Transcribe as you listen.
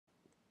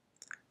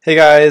Hey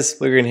guys,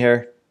 Blue Green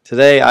here.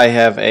 Today I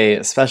have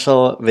a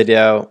special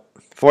video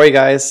for you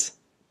guys.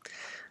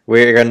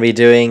 We're going to be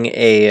doing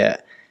a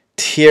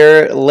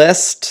tier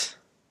list,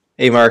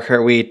 a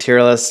Kart Wii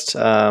tier list.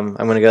 I'm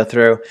going to go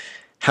through.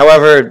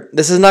 However,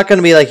 this is not going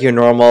to be like your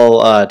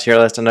normal tier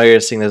list. I know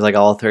you're seeing there's like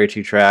all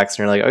 32 tracks,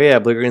 and you're like, oh yeah,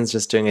 Blue Green's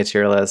just doing a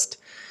tier list.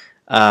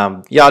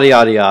 Yada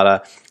yada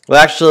yada.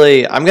 Well,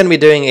 actually, I'm going to be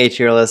doing a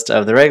tier list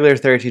of the regular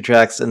 32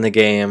 tracks in the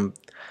game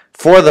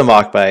for the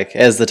Mach Bike,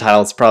 as the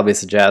title probably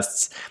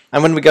suggests.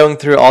 I'm going to be going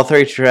through all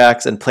 32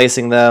 tracks and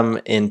placing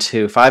them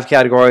into 5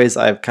 categories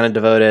I've kind of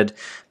devoted.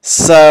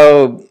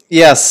 So,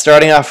 yes,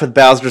 starting off with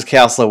Bowser's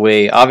Castle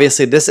Wii.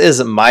 Obviously, this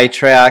is my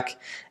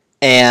track,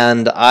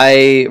 and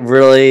I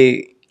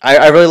really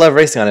love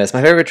racing on it. It's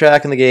my favorite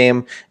track in the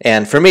game,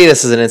 and for me,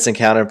 this is an instant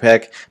counter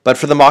pick. But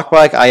for the Mach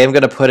Bike, I am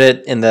going to put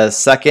it in the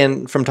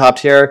second from top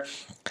tier.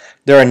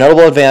 There are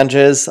notable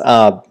advantages.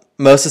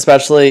 Most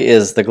especially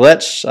is the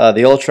glitch,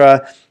 the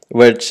Ultra,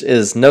 which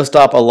is no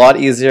stop a lot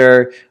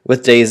easier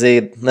with Daisy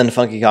than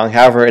Funky Kong.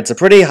 However, it's a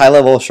pretty high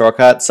level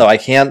shortcut, so I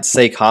can't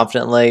say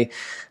confidently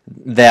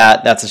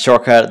that that's a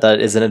shortcut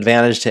that is an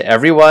advantage to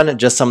everyone,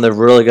 just some of the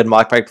really good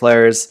Mach Bike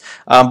players.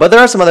 But there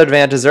are some other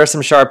advantages. There are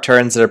some sharp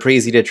turns that are pretty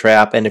easy to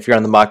trap, and if you're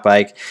on the Mach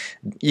Bike,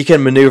 you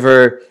can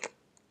maneuver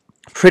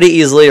pretty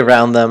easily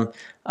around them.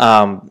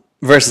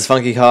 Versus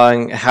Funky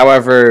Kong.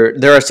 However,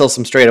 there are still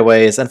some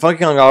straightaways, and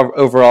Funky Kong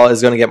overall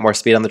is going to get more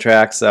speed on the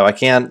track, so I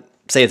can't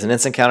say it's an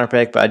instant counter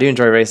pick, but I do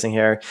enjoy racing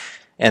here,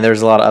 and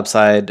there's a lot of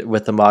upside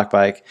with the Mach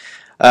Bike.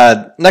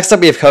 Next up,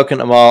 we have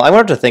Coconut Mall. I'm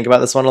going to have to think about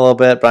this one a little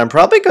bit, but I'm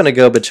probably going to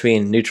go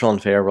between neutral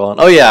and favorable. And,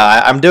 oh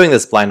yeah, I'm doing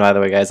this blind, by the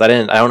way, guys. I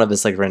don't have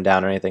this like written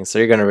down or anything, so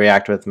you're going to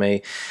react with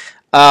me.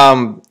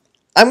 I'm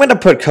going to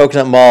put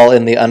Coconut Mall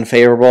in the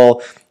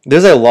unfavorable.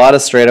 There's a lot of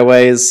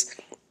straightaways.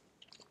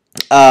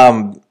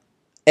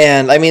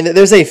 And I mean,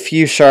 there's a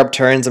few sharp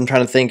turns I'm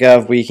trying to think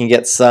of where you can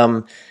get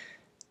some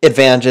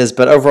advantages,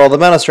 but overall, the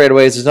amount of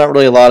straightaways, there's not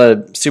really a lot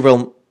of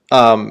super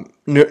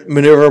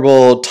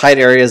maneuverable tight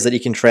areas that you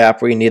can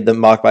trap where you need the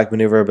Mach Bike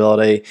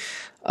maneuverability.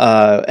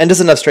 And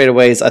just enough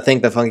straightaways, I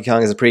think the Funky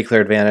Kong is a pretty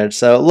clear advantage.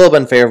 So a little bit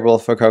unfavorable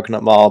for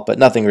Coconut Mall, but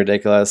nothing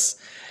ridiculous.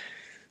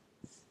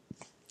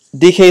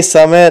 DK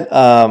Summit,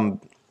 I'm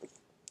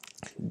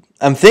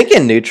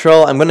thinking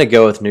neutral. I'm going to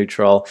go with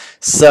neutral.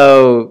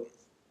 So,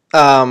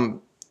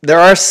 there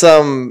are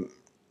some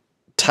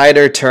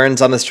tighter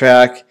turns on this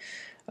track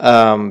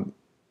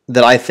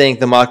that I think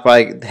the Mach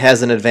Bike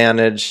has an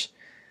advantage,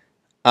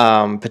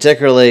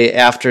 particularly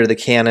after the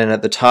cannon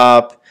at the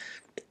top.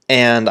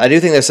 And I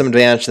do think there's some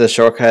advantage to the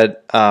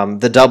shortcut.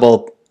 The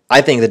double, I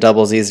think the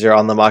double is easier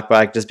on the Mach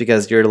Bike just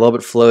because you're a little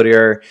bit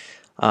floatier.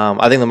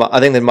 I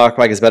think the Mach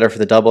Bike is better for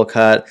the double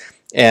cut.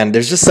 And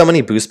there's just so many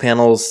boost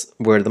panels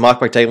where the Mach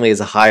Bike technically is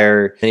a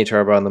higher mini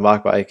turbo on the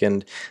Mach Bike,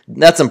 and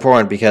that's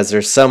important because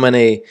there's so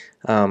many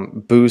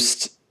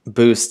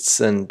boosts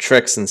and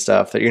tricks and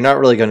stuff that you're not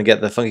really going to get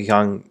the Funky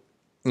Kong,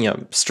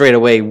 straight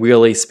away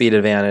wheelie speed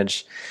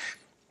advantage.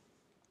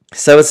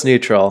 So it's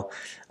neutral.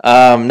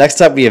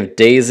 Next up we have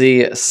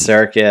Daisy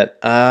Circuit,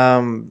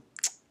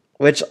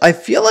 which I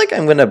feel like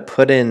I'm going to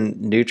put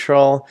in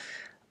neutral.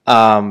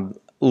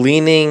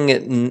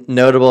 Leaning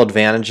notable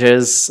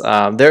advantages.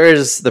 There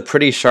is the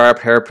pretty sharp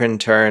hairpin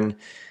turn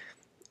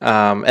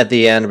at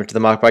the end, which the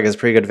Mach Bike has a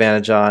pretty good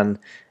advantage on,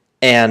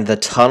 and the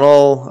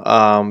tunnel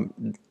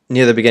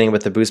near the beginning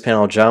with the boost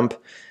panel jump.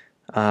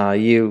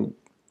 You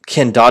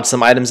can dodge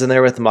some items in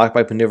there with the Mach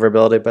Bike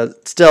maneuverability,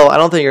 but still, I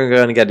don't think you're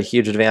going to get a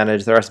huge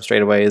advantage. There are some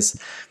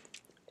straightaways,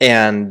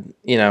 and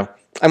I'm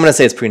going to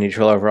say it's pretty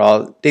neutral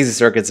overall. Daisy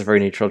Circuit's a very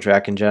neutral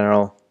track in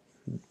general.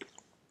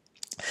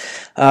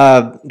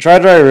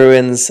 Dry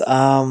Ruins,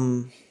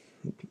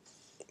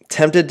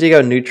 tempted to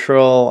go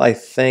neutral, I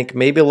think,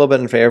 maybe a little bit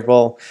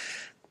unfavorable.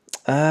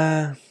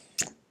 I'm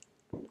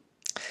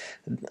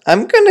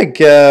gonna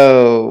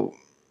go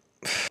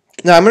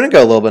a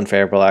little bit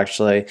unfavorable,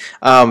 actually.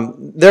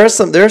 There are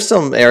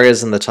some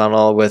areas in the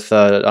tunnel with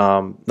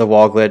the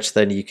wall glitch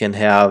that you can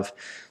have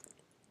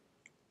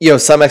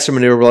some extra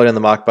maneuverability on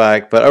the Mach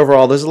Bike, but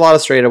overall there's a lot of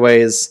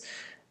straightaways.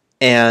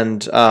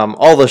 And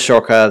all the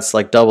shortcuts,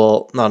 like the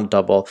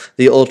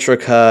Ultra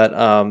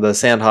Cut, the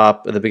Sand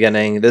Hop at the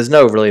beginning, there's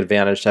no really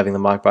advantage to having the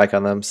Mach Bike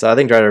on them. So I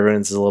think Dry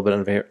Ruins is a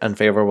little bit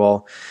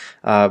unfavorable,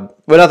 but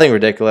nothing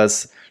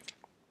ridiculous.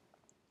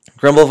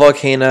 Grumble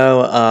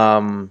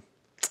Volcano,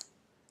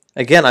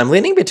 again, I'm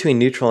leaning between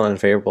neutral and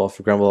unfavorable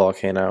for Grumble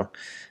Volcano.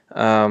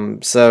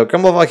 So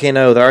Grumble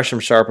Volcano, there are some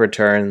sharper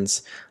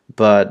turns,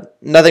 but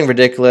nothing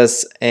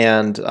ridiculous,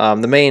 and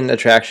the main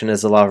attraction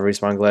is the lava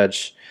respawn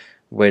glitch,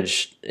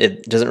 which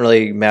it doesn't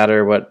really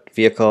matter what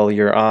vehicle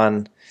you're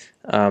on.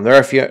 There are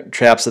a few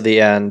traps at the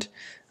end.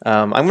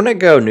 I'm going to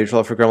go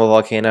neutral for Grumble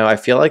Volcano. I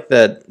feel like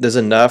that there's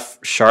enough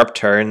sharp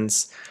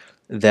turns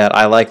that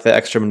I like the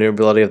extra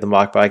maneuverability of the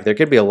Mach Bike. There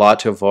could be a lot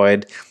to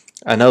avoid.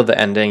 I know the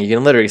ending. You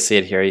can literally see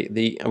it here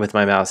with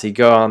my mouse. You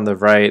go on the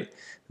right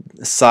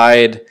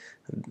side,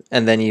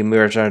 and then you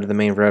merge onto the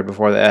main road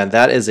before the end.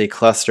 That is a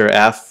cluster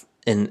F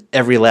in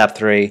every lap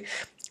 3.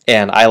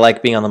 and I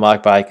like being on the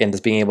Mach Bike and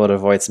just being able to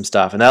avoid some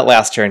stuff. And that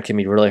last turn can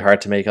be really hard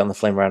to make on the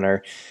Flame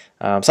Runner.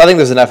 So I think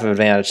there's enough of an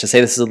advantage to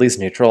say this is at least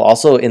neutral.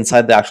 Also,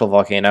 inside the actual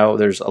volcano,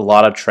 there's a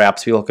lot of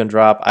traps people can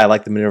drop. I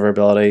like the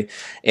maneuverability,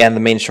 and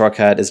the main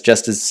shortcut is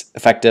just as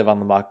effective on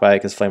the Mach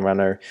Bike as Flame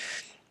Runner.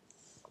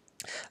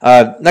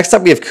 Next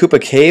up, we have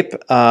Koopa Cape,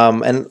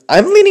 and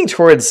I'm leaning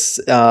towards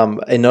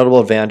a notable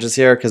advantages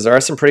here because there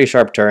are some pretty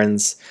sharp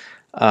turns.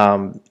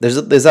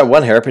 There's that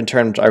one hairpin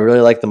turn which I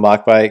really like the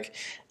Mach Bike,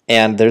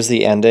 and there's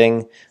the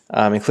ending,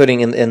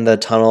 including in the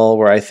tunnel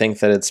where I think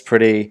that it's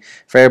pretty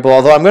favorable.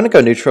 Although I'm going to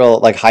go neutral,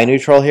 like high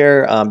neutral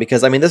here,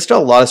 because I mean there's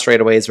still a lot of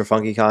straightaways where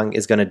Funky Kong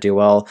is going to do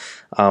well,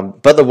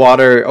 but the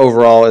water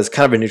overall is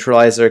kind of a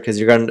neutralizer because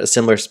you're going at a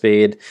similar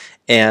speed,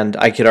 and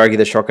I could argue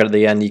the shortcut at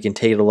the end you can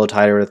take it a little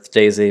tighter with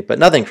Daisy, but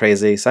nothing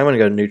crazy. So I'm going to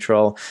go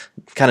neutral,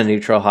 kind of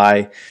neutral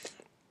high.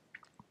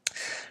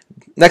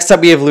 Next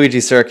up, we have Luigi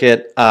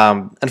Circuit.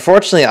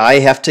 Unfortunately, I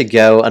have to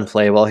go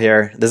unplayable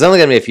here. There's only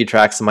going to be a few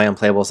tracks in my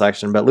unplayable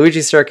section, but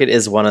Luigi Circuit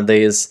is one of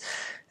these.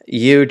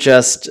 You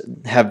just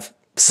have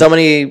so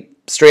many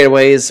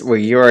straightaways where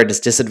you are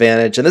just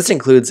disadvantaged, and this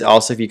includes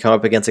also if you come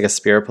up against like a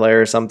spear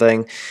player or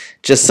something.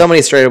 Just so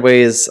many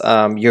straightaways,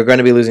 you're going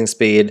to be losing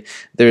speed.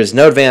 There's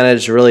no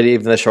advantage really to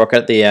even the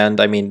shortcut at the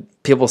end. I mean,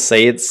 people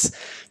say it's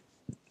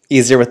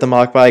easier with the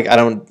Mach Bike. I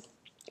don't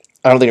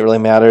think it really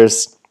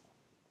matters.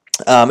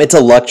 It's a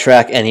luck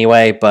track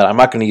anyway, but I'm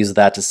not going to use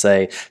that to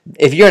say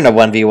if you're in a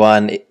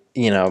 1v1,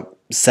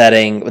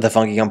 setting with a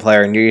Funky Kong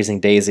player and you're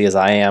using Daisy as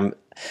I am,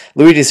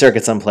 Luigi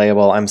Circuit's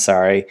unplayable. I'm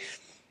sorry.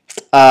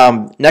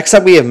 Next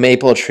up, we have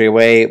Maple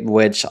Treeway,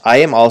 which I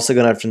am also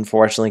going to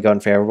unfortunately go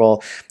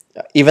unfavorable.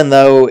 Even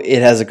though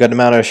it has a good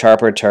amount of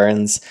sharper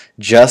turns,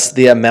 just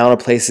the amount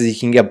of places you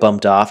can get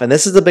bumped off. And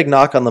this is the big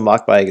knock on the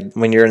Mach Bike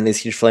when you're in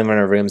these huge Flame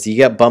Runner rooms. You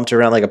get bumped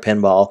around like a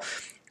pinball.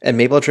 And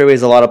Maple Treeway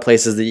is a lot of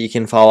places that you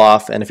can fall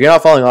off. And if you're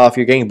not falling off,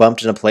 you're getting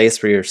bumped in a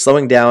place where you're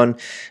slowing down.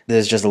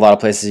 There's just a lot of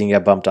places you can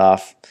get bumped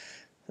off.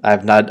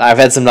 I've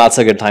had some not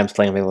so good times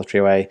playing Maple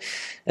Treeway.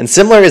 And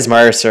similar is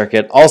Mario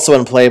Circuit, also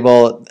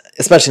unplayable,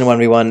 especially in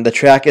 1v1. The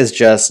track is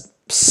just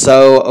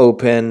so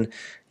open.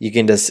 You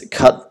can just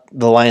cut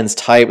the lines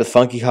tight with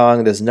Funky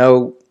Kong. There's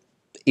no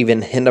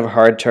even hint of a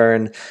hard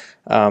turn.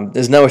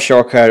 There's no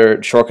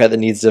shortcut that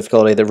needs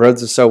difficulty. The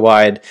roads are so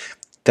wide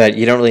that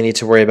you don't really need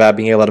to worry about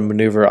being able to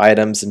maneuver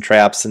items and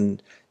traps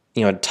and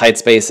tight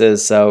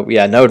spaces. So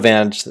yeah, no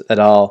advantage at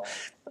all.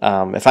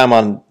 If I'm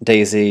on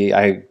Daisy,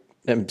 I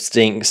am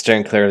steering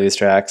clear of these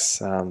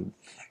tracks. And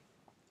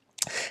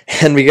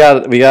we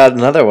got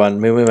another one,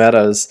 Moo Moo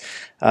Meadows,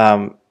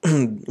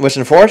 which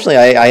unfortunately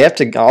I have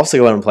to also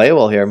go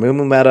unplayable here. Moo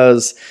Moo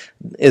Meadows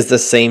is the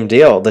same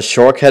deal. The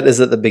shortcut is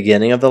at the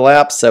beginning of the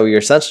lap, so you're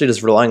essentially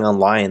just relying on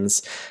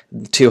lines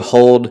to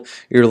hold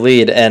your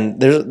lead.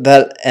 And there's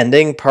that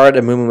ending part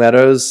of Moo Moo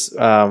Meadows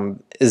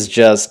is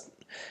just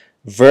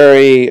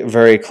very,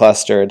 very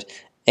clustered,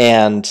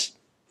 and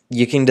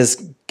you can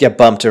just get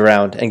bumped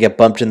around and get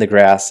bumped in the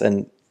grass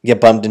and get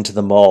bumped into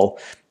the mole,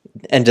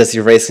 and just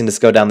your race can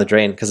just go down the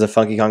drain because the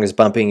Funky Kong is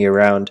bumping you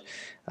around.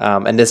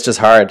 And it's just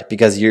hard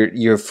because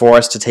you're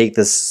forced to take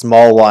this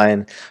small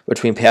line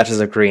between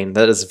patches of green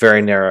that is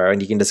very narrow,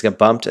 and you can just get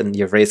bumped and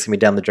your race can be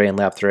down the drain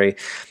lap 3.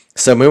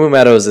 So Moo Moo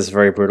Meadows is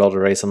very brutal to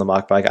race on the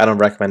Mach Bike. I don't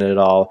recommend it at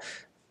all.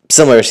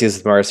 Similar issues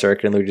with Mario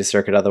Circuit and Luigi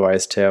Circuit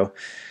otherwise too.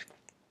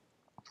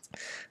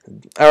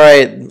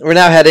 Alright, we're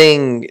now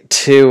heading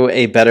to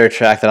a better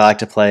track that I like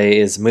to play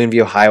is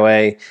Moonview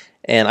Highway.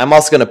 And I'm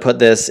also going to put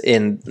this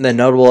in the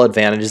notable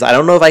advantages. I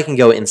don't know if I can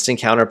go instant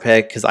counter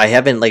pick because I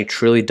haven't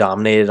truly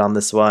dominated on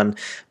this one,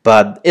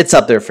 but it's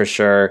up there for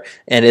sure.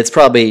 And it's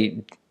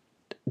probably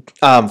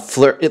I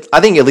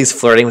think at least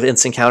flirting with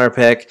instant counter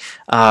pick.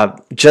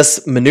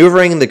 Just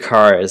maneuvering the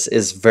cars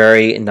is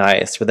very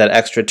nice with that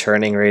extra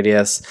turning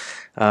radius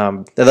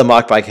that the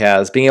Mach Bike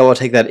has. Being able to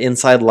take that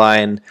inside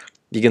line.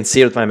 You can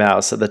see it with my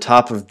mouse at the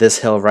top of this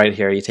hill right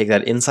here. You take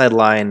that inside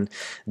line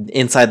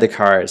inside the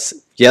cars.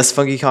 Yes,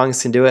 Funky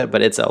Kongs can do it,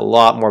 but it's a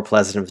lot more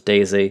pleasant with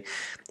Daisy.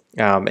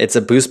 It's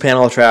a boost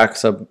panel track,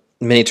 so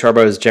mini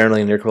turbo is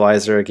generally an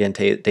equalizer. Again,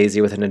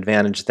 Daisy with an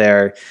advantage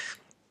there.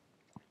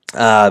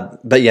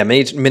 But yeah,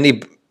 mini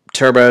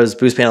turbos,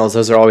 boost panels,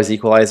 those are always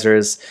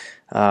equalizers.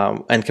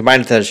 And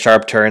combined with the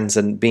sharp turns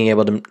and being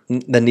able to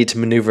the need to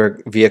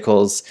maneuver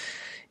vehicles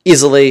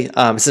easily,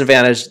 it's an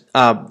advantage.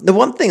 The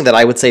one thing that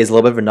I would say is a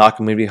little bit of a knock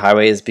on Moonview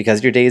Highway is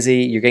because you're Daisy,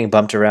 you're getting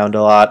bumped around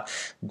a lot.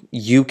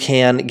 You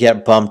can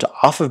get bumped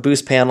off of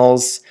boost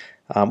panels,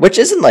 which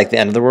isn't like the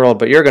end of the world,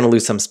 but you're going to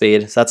lose some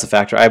speed. So that's a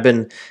factor. I've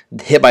been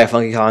hit by a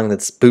Funky Kong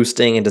that's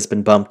boosting and just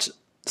been bumped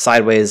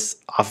sideways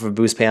off of a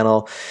boost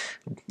panel.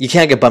 You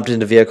can't get bumped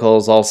into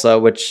vehicles also,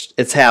 which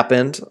it's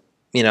happened.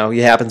 It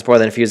happens more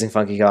than if you're using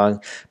Funky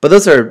Kong. But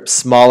those are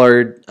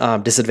smaller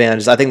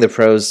disadvantages. I think the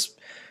pros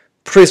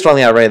pretty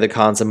strongly outweigh the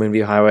cons of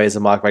Moonview Highway as a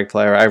Mach Bike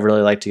player. I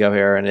really like to go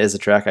here, and it is a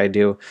track I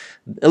do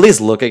at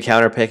least look at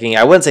counterpicking.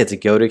 I wouldn't say it's a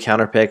go-to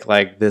counterpick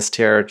like this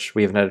tier, which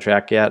we haven't had a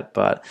track yet,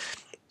 but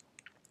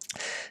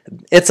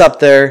it's up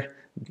there.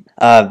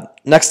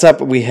 Next up,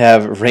 we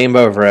have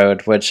Rainbow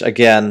Road, which,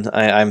 again,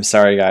 I'm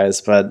sorry,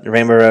 guys, but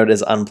Rainbow Road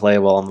is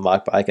unplayable on the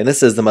Mach Bike, and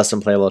this is the most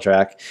unplayable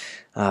track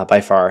by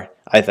far,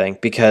 I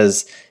think,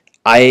 because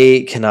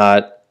I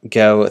cannot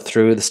go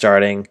through the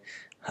starting.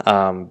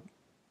 I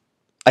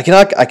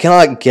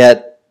cannot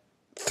get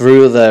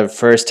through the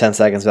first 10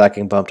 seconds without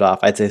getting bumped off.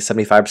 I'd say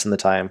 75% of the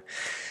time.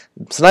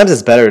 Sometimes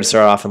it's better to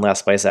start off in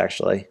last place,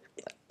 actually.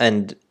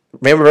 And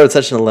Rainbow Road is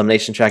such an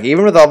elimination track.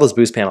 Even with all those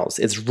boost panels,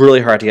 it's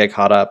really hard to get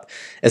caught up,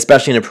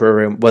 especially in a pro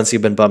room once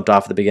you've been bumped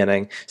off at the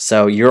beginning.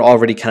 So you're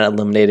already kind of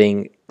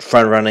eliminating,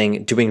 front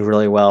running, doing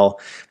really well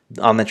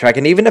on the track.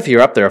 And even if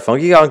you're up there, a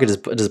Funky Kong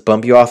could just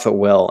bump you off at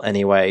will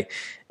anyway.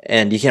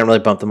 And you can't really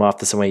bump them off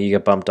the same way you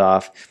get bumped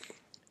off.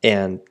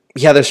 And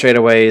yeah, there's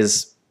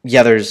straightaways.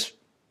 Yeah, there's,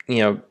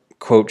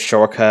 quote,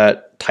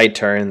 shortcut, tight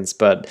turns.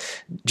 But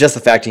just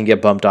the fact you can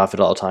get bumped off at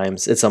all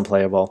times, it's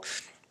unplayable.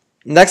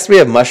 Next, we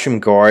have Mushroom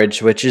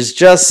Gorge, which is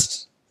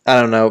just, I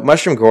don't know,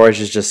 Mushroom Gorge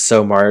is just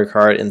so Mario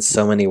Kart in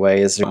so many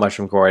ways.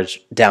 Mushroom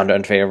Gorge, down to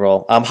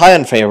unfavorable. High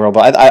unfavorable,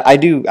 but I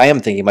am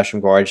thinking Mushroom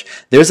Gorge.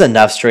 There's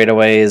enough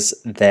straightaways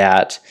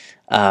that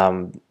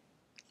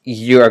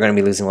you are going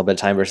to be losing a little bit of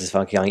time versus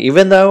Funky Kong.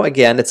 Even though,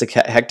 again, it's a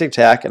hectic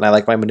track, and I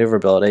like my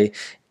maneuverability,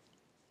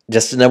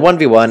 just in a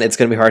 1v1, it's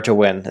going to be hard to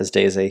win as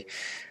Daisy.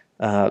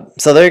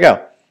 So there you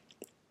go.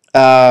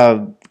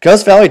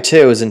 Ghost Valley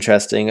 2 is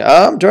interesting. Do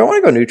I want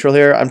to go neutral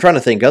here? I'm trying to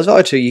think. Ghost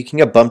Valley 2, you can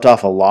get bumped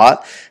off a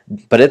lot,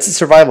 but it's a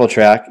survival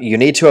track. You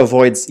need to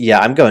avoid... Yeah,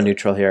 I'm going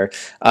neutral here.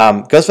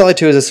 Ghost Valley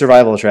 2 is a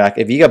survival track.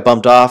 If you get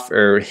bumped off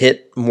or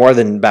hit more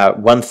than about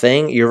one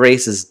thing, your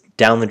race is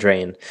down the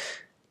drain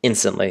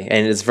instantly,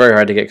 and it's very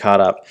hard to get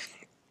caught up.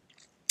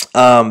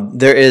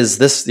 There is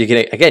this... you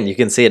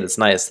can see it. It's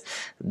nice.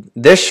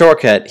 This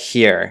shortcut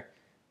here,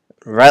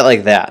 right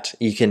like that,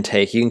 you can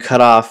take. You can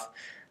cut off...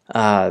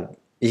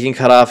 you can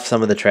cut off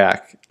some of the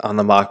track on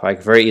the Mach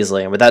Bike very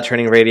easily. And with that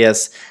turning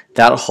radius,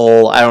 that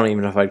whole, I don't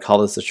even know if I'd call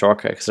this a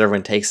shortcut because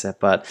everyone takes it,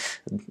 but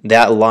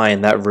that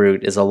line, that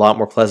route is a lot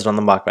more pleasant on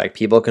the Mach Bike.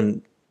 People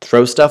can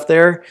throw stuff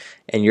there,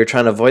 and you're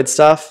trying to avoid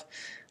stuff.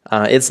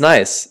 It's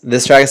nice.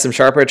 This track has some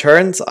sharper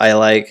turns. I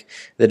like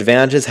the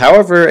advantages.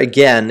 However,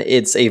 again,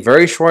 it's a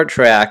very short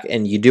track,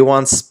 and you do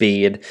want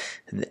speed.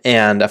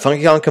 And a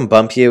Funky Kong can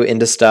bump you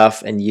into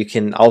stuff, and you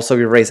can also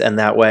race end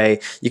that way.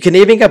 You can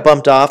even get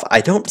bumped off.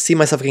 I don't see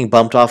myself getting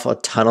bumped off a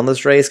ton on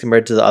this race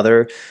compared to the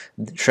other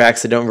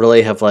tracks that don't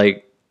really have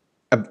like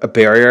a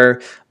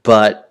barrier,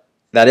 but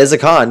that is a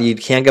con. You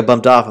can get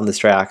bumped off on this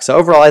track. So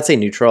overall, I'd say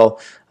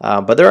neutral,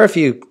 but there are a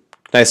few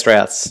nice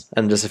strats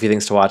and just a few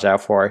things to watch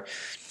out for.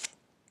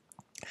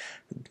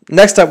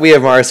 Next up, we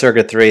have Mario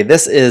Circuit 3.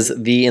 This is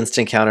the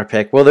instant counter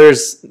pick. Well,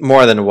 there's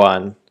more than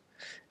one,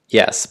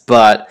 yes,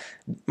 but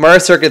Mario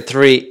Circuit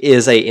 3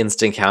 is a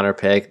instant counter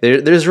pick.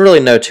 There's really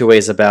no two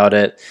ways about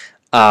it.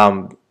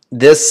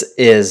 This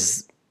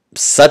is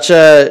such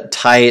a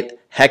tight,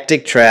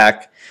 hectic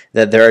track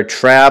that there are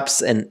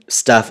traps and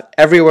stuff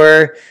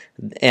everywhere,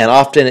 and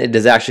often it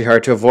is actually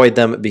hard to avoid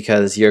them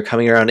because you're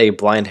coming around a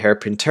blind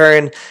hairpin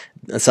turn,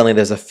 and suddenly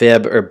there's a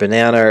fib or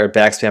banana or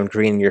backspam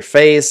green in your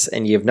face,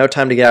 and you have no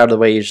time to get out of the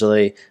way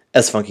usually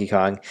as Funky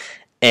Kong,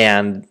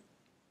 and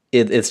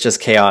it's just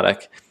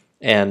chaotic.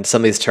 And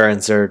some of these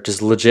turns are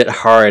just legit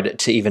hard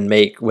to even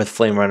make with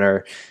Flame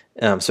Runner,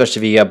 especially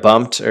if you get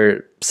bumped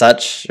or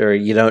such, or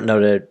you don't know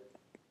to,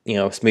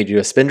 maybe do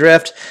a spin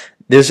drift.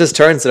 There's just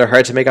turns that are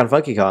hard to make on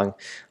Funky Kong.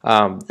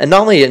 And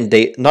not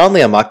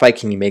only on Mach Bike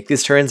can you make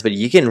these turns, but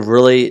you can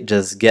really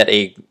just get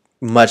a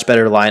much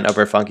better line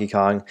over Funky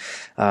Kong,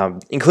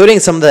 including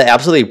some of the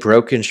absolutely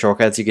broken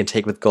shortcuts you can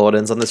take with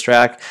Goldens on this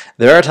track.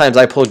 There are times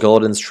I pulled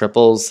Goldens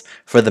triples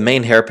for the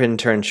main hairpin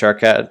turn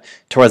shortcut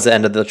towards the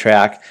end of the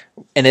track,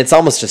 and it's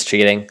almost just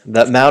cheating.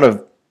 The amount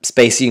of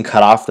space you can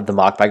cut off with the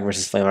Mach Bike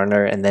versus Flame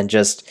Runner, and then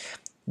just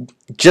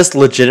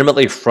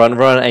legitimately front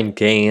run and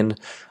gain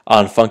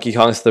on Funky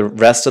Kong the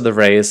rest of the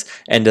race,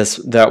 and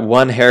just that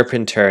one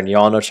hairpin turn, you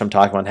all know what I'm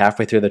talking about,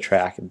 halfway through the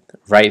track,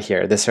 right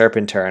here, this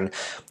hairpin turn,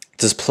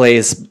 just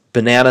plays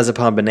bananas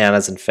upon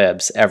bananas and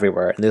fibs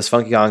everywhere. And those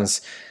Funky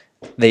Kongs,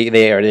 they're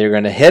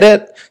going to hit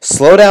it,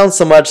 slow down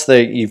so much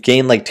that you've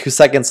gained like 2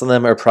 seconds on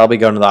them, or probably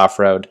going to the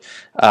off-road.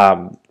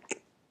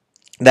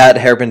 That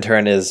hairpin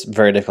turn is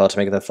very difficult to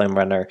make with the Flame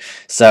Runner.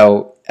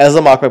 So as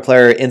a Mach Bike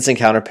player, instant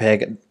counter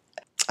pick,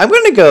 I'm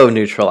going to go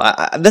neutral.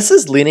 This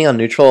is leaning on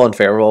neutral and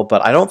favorable,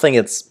 but I don't think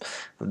it's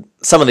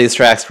some of these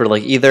tracks where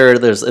like either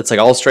it's like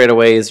all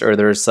straightaways, or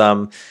there's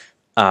some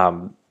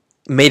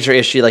major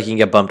issue like you can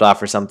get bumped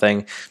off or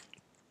something.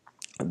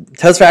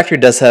 Toast Factory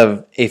does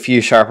have a few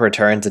sharper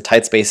turns and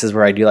tight spaces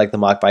where I do like the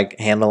Mach Bike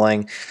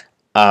handling.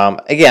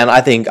 Again,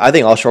 I think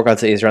all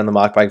shortcuts are easier on the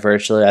Mach Bike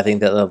virtually. I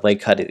think that the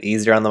lake cut is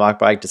easier on the Mach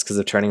Bike just because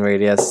of turning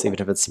radius, even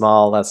if it's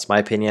small. That's my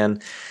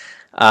opinion.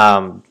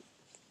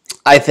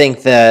 I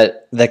think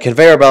that the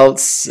conveyor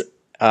belts,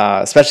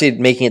 especially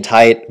making it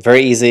tight,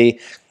 very easy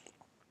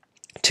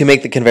to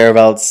make the conveyor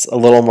belts a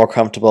little more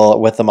comfortable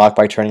with the Mach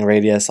Bike turning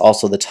radius.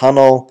 Also the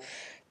tunnel.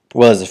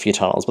 Well, there's a few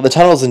tunnels, but the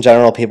tunnels in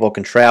general, people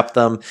can trap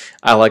them.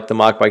 I like the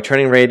Mach Bike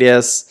turning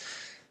radius.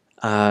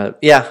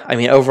 Yeah, I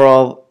mean,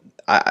 overall,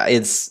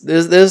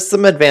 there's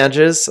some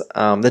advantages.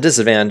 The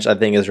disadvantage, I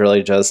think, is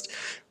really just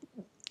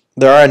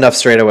there are enough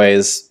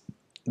straightaways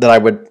that I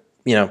would,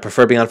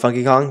 prefer being on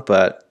Funky Kong,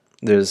 but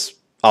there's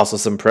also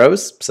some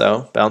pros,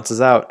 so balances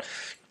out.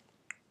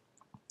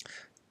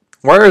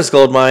 Warriors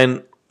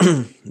Goldmine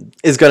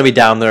is going to be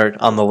down there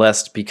on the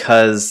list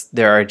because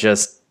there are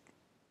just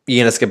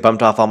units get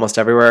bumped off almost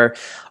everywhere.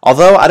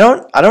 Although I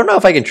don't know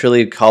if I can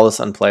truly call this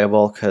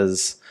unplayable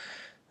because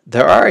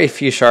there are a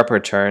few sharper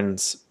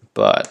turns,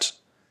 but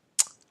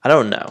I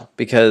don't know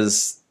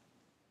because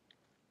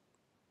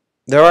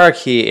there are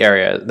key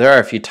areas. There are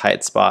a few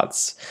tight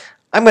spots.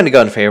 I'm going to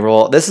go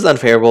unfavorable. This is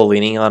unfavorable,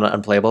 leaning on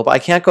unplayable, but I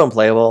can't go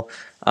unplayable.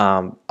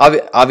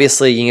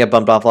 Obviously, you can get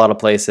bumped off a lot of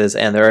places,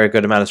 and there are a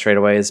good amount of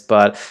straightaways,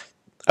 but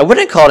I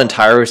wouldn't call it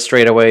entire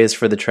straightaways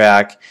for the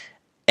track,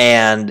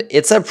 and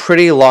it's a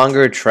pretty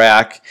longer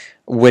track,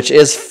 which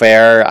is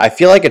fair. I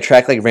feel like a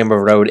track like Rainbow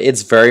Road,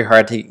 it's very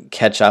hard to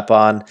catch up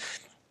on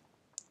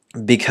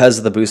because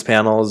of the boost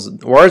panels.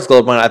 Warriors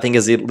Goldmine, I think,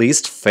 is at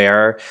least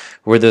fair,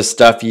 where there's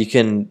stuff you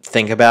can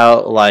think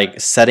about, like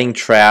setting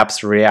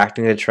traps,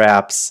 reacting to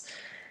traps,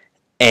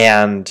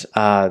 and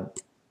I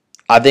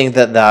think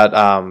that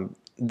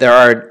there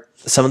are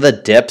some of the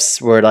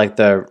dips where like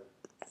the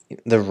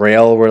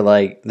rail where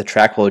like the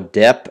track will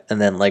dip and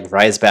then like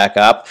rise back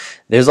up.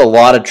 There's a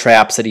lot of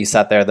traps that you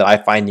set there that I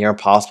find near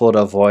impossible to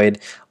avoid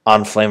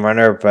on Flame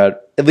Runner,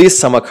 but at least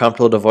somewhat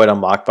comfortable to avoid on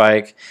Mach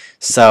Bike.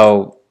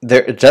 So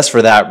there, just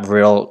for that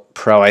real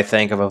pro, I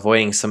think, of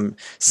avoiding some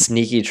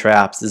sneaky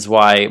traps is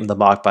why the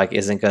Mach Bike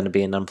isn't going to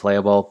be an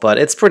unplayable, but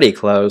it's pretty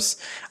close.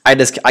 I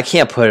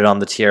can't put it on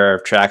the tier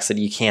of tracks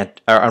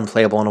that are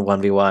unplayable in a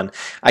 1v1.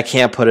 I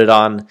can't put it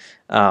on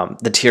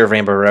the tier of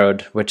Rainbow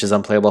Road, which is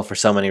unplayable for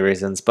so many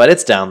reasons, but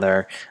it's down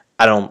there.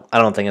 I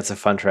don't think it's a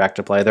fun track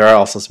to play. There are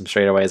also some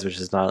straightaways, which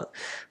is not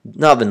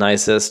the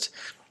nicest.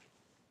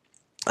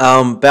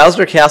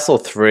 Bowser Castle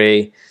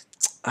 3.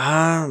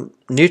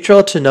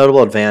 Neutral to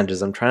notable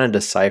advantages. I'm trying to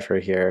decipher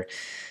here.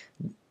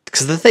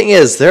 Because the thing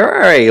is, there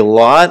are a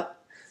lot.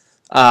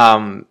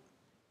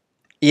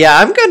 Yeah,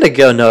 I'm going to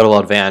go notable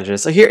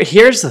advantages. So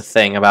here's the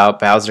thing about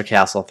Bowser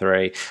Castle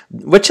 3,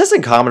 which is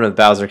in common with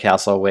Bowser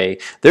Castle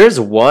Wii. There's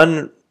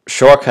one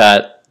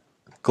shortcut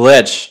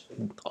glitch,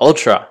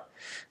 Ultra,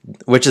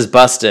 which is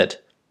busted.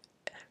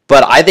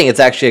 But I think it's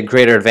actually a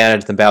greater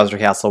advantage than Bowser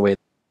Castle Wii.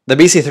 The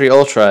BC3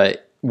 Ultra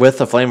with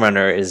the Flame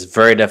Runner is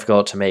very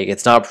difficult to make.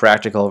 It's not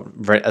practical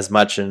as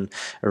much in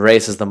a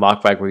race as the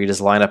Mach Bike where you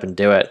just line up and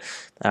do it.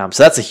 So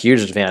that's a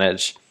huge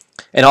advantage.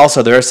 And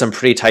also there are some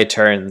pretty tight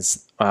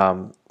turns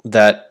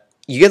that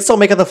you can still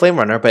make on the Flame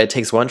Runner, but it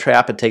takes one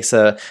trap. It takes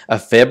a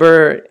fib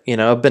or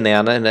a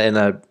banana in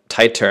a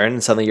tight turn,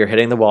 and suddenly you're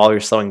hitting the wall, you're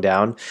slowing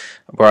down.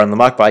 Where on the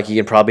Mach Bike, you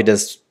can probably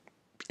just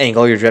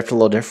angle your drift a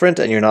little different,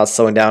 and you're not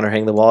slowing down or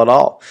hitting the wall at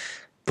all.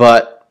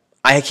 But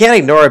I can't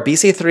ignore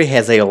BC3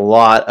 has a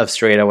lot of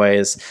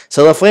straightaways,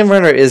 so the Flame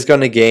Runner is going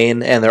to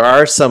gain, and there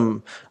are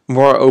some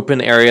more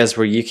open areas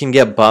where you can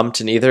get bumped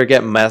and either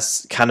get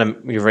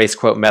your race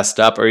quote messed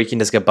up, or you can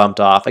just get bumped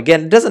off.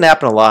 Again, it doesn't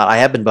happen a lot. I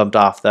have been bumped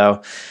off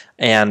though,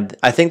 and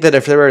I think that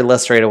if there were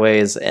less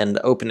straightaways and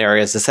open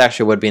areas, this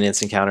actually would be an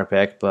instant counter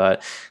pick.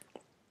 But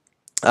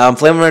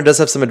Flame Runner does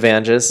have some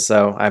advantages,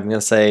 so I'm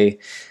going to say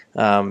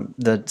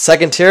the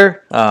second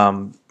tier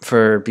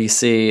for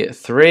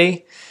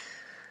BC3.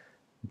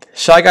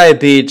 Shy Guy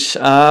Beach.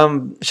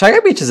 Shy Guy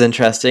Beach is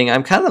interesting.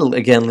 I'm kind of,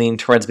 again, leaning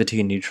towards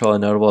between neutral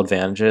and notable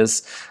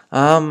advantages.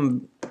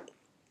 They're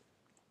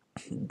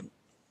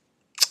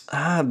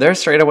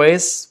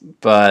straightaways,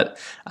 but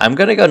I'm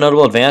going to go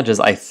notable advantages,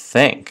 I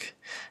think,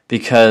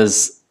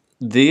 because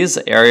these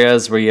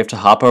areas where you have to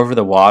hop over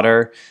the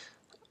water,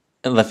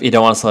 and if you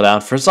don't want to slow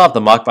down, first off,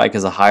 the Mach Bike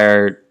is a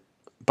higher,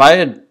 by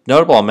a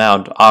notable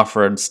amount,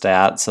 off-road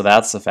stat, so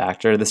that's a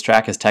factor. This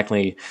track is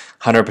technically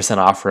 100%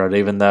 off-road,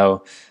 even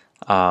though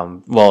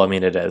well, I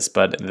mean it is,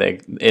 but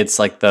it's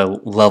like the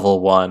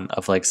level 1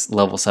 of like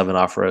level 7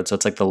 off-road, so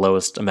it's like the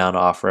lowest amount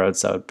of off-road,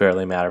 so it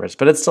barely matters,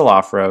 but it's still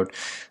off-road,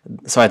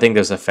 so I think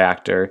there's a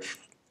factor.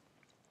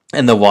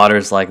 And the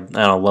water's like, I don't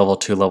know, level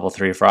 2, level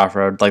 3 for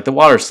off-road. Like the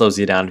water slows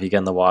you down if you get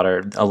in the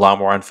water a lot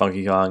more on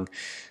Funky Kong,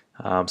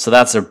 so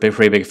that's a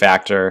pretty big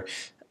factor.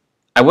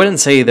 I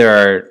wouldn't say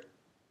there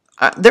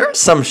are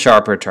some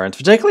sharper turns,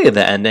 particularly at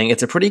the ending.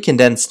 It's a pretty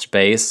condensed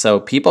space, so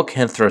people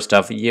can throw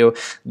stuff at you.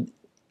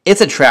 It's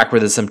a track where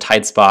there's some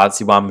tight spots.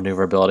 You want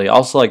maneuverability.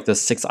 Also, like the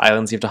 6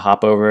 islands you have to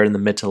hop over in the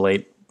mid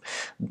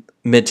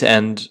to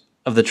end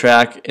of the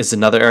track is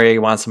another area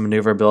you want some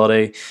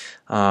maneuverability.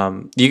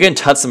 You can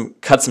cut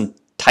some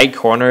tight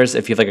corners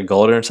if you have like a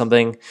golden or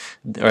something,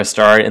 or a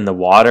star in the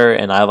water,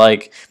 and I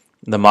like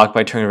the Mach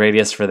Bike turn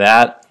radius for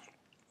that.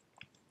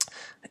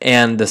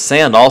 And the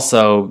sand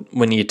also,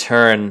 when you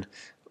turn,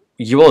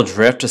 you will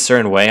drift a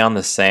certain way on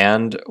the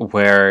sand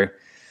where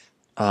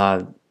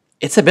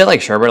it's a bit like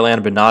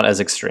Sherberland, but not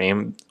as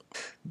extreme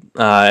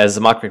as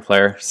the Mach Bike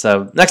player.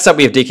 So next up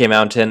we have DK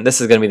Mountain.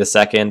 This is going to be the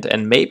second,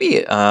 and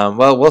maybe,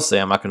 well, we'll see.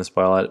 I'm not going to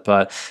spoil it,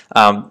 but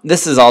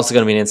this is also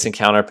going to be an instant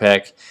counter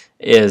pick.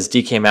 is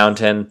DK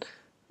Mountain.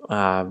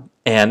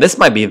 And this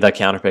might be the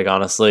counterpick,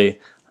 honestly,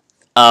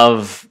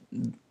 of,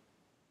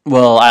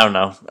 well, I don't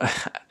know.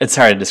 It's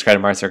hard to describe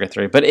Mario Circuit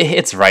 3, but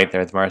it's right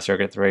there with Mario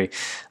Circuit 3.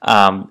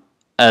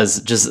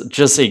 As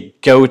just a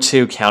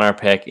go-to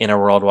counterpick in a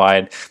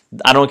worldwide.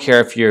 I don't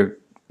care if you're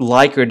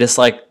like or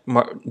dislike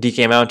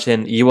DK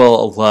Mountain, you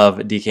will love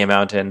DK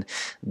Mountain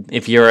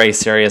if you're a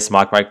serious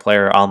Mach Bike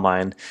player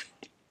online.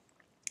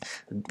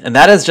 And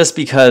that is just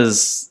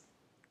because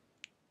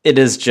it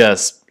is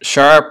just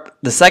sharp.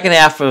 The second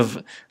half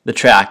of the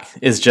track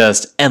is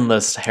just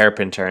endless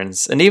hairpin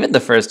turns. And even the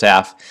first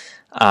half,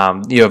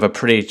 you have a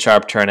pretty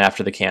sharp turn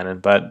after the cannon.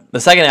 But the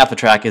second half of the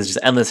track is just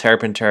endless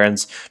hairpin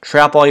turns.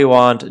 Trap all you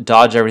want,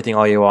 dodge everything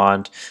all you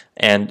want,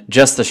 and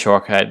just the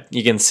shortcut.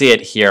 You can see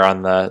it here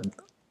on the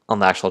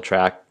actual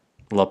track,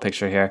 little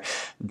picture here.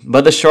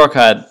 But the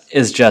shortcut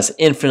is just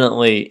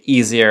infinitely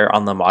easier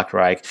on the Mach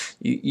Bike.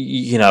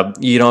 You know,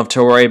 you don't have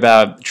to worry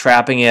about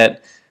trapping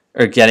it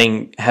or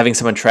having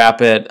someone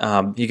trap it.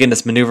 You can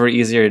just maneuver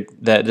easier.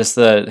 That just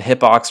the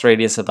hitbox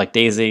radius of like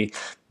Daisy,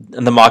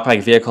 and the Mach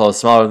Bike vehicle is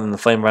smaller than the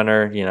Flame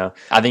Runner. You know,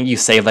 I think you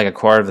save like a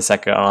quarter of a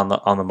second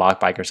on the Mach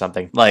Bike or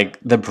something. Like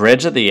the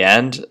bridge at the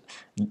end,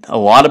 a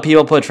lot of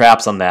people put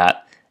traps on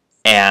that.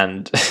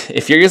 And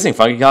if you're using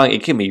Funky Kong,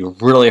 it can be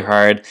really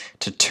hard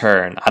to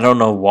turn. I don't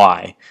know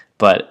why,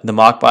 but the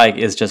Mach Bike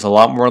is just a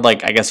lot more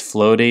like, I guess,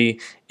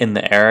 floaty in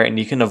the air, and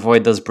you can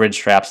avoid those bridge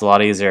traps a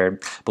lot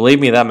easier. Believe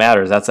me, that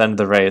matters. That's the end of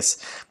the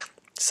race.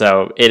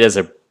 So it is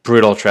a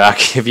brutal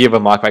track if you have a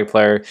Mach Bike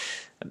player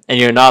and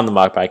you're not on the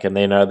Mach Bike and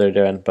they know what they're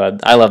doing.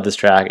 But I love this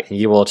track, and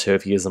you will too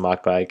if you use the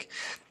Mach Bike.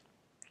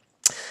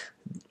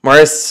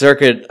 Mario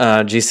Circuit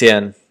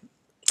GCN.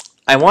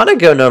 I want to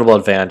go notable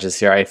advantages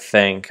here, I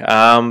think. There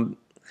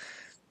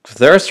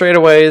are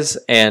straightaways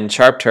and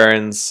sharp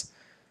turns,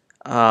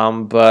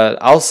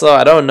 but also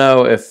I don't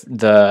know if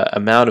the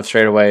amount of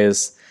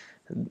straightaways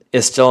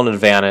is still an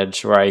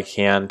advantage where I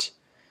can't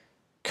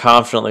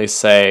confidently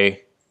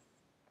say.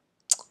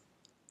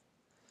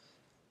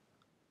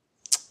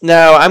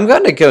 No, I'm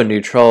going to go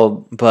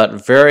neutral,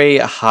 but very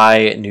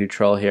high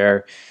neutral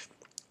here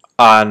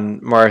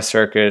on Mario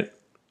Circuit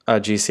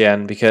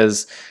GCN,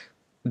 because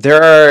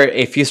there are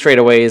a few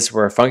straightaways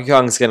where Funky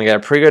Kong is going to get a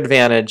pretty good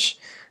advantage.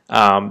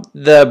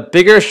 The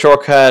bigger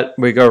shortcut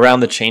where you go around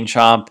the chain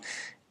chomp,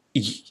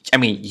 I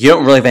mean, you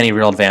don't really have any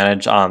real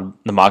advantage on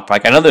the Mach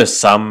Bike. I know there's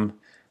some,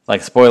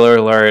 like, spoiler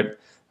alert,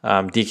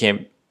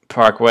 DK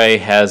Parkway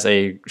has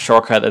a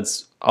shortcut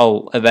that's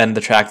then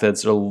the track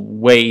that's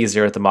way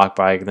easier with the Mach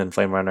Bike than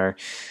Flame Runner.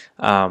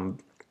 Mario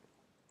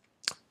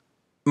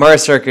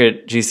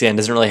Circuit GCN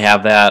doesn't really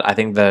have that. I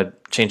think the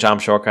chain chomp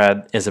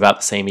shortcut is about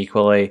the same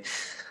equally.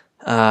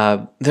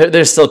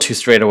 There's still two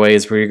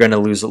straightaways where you're going to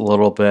lose a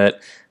little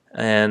bit,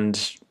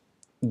 and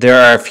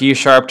there are a few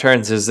sharp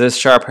turns. There's this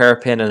sharp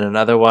hairpin and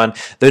another one.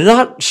 They're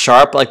not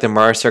sharp like the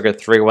Mario Circuit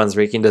 3 ones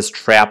where you can just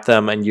trap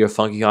them and your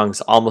Funky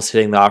Kong's almost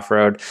hitting the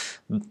off-road,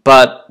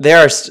 but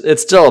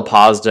it's still a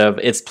positive.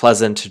 It's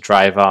pleasant to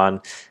drive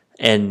on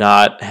and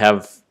not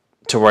have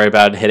to worry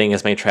about hitting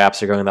as many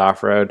traps or going the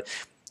off-road.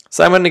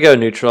 So I'm going to go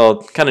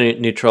neutral, kind of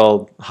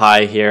neutral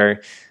high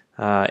here.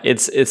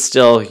 It's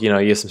still, you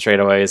use some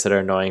straightaways that are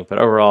annoying, but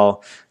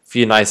overall, a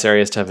few nice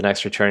areas to have an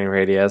extra turning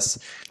radius.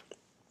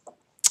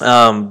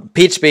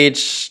 Peach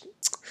Beach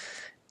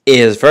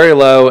is very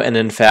low, and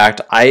in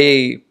fact,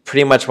 I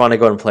pretty much want to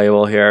go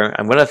unplayable here.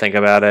 I'm going to think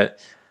about it,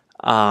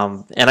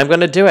 and I'm going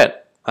to do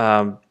it.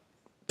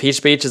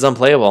 Peach Beach is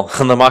unplayable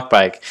on the Mach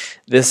Bike.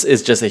 This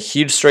is just a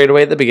huge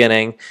straightaway at the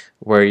beginning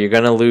where you're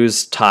going to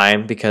lose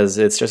time because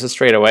it's just a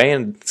straightaway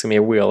and it's going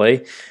to be a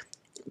wheelie.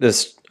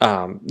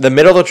 The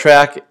middle of the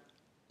track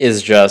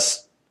is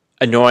just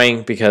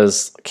annoying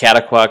because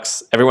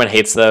cataquacks, everyone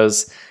hates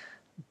those,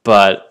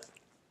 but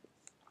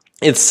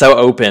it's so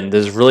open.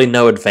 There's really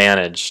no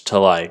advantage to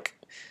like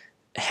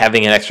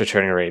having an extra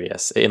turning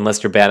radius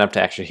unless you're bad enough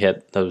to actually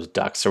hit those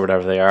ducks or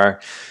whatever they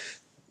are.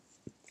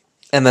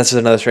 And that's just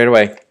another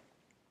straightaway.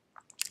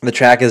 The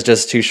track is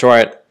just too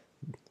short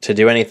to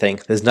do anything.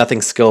 There's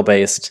nothing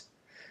skill-based.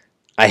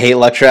 I hate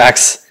luck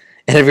tracks.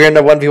 And if you're in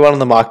a 1v1 on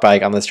the Mach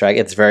Bike on this track,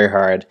 it's very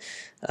hard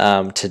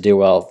to do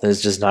well.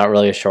 There's just not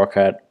really a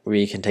shortcut where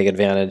you can take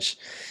advantage.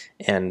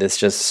 And it's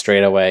just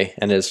straight away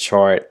and it's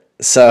short.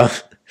 So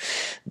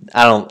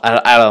I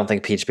don't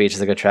think Peach Beach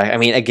is a good track. I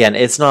mean, again,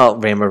 it's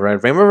not Rainbow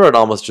Road. Rainbow Road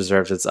almost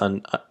deserves its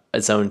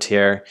own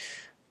tier.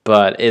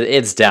 But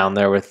it's down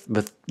there with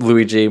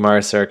Luigi,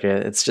 Mario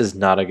Circuit. It's just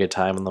not a good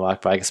time on the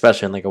Mach Bike,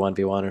 especially in like a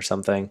 1v1 or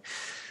something.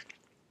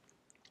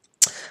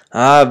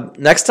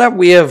 Next up,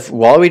 we have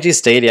Waluigi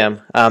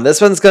Stadium. This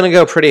one's going to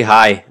go pretty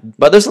high,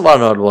 but there's a lot of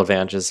notable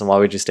advantages in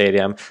Waluigi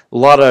Stadium. A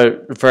lot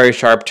of very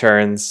sharp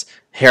turns,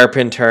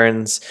 hairpin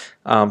turns.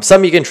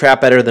 Some you can trap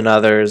better than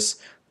others,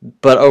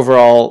 but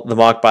overall, the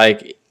Mach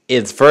Bike,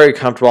 it's very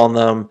comfortable on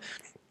them.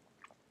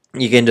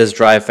 You can just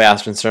drive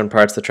faster in certain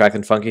parts of the track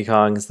than Funky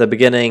Kong's. The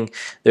beginning,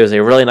 there's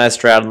a really nice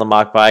strat on the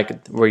Mach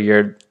Bike where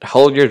you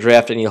hold your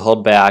drift and you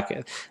hold back,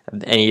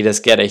 and you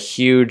just get a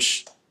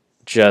huge,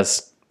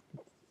 just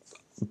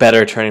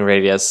better turning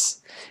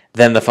radius.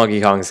 than the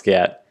Funky Kongs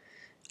get.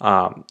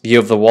 You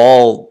have the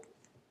wall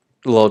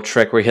little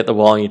trick where you hit the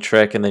wall and you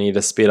trick and then you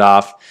just speed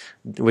off,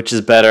 which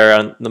is better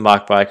on the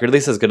Mach Bike, or at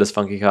least as good as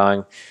Funky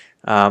Kong.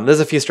 There's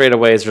a few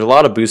straightaways. There's a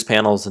lot of boost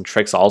panels and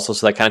tricks also,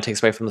 so that kind of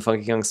takes away from the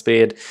Funky Kong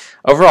speed.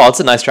 Overall, it's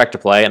a nice track to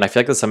play, and I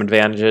feel like there's some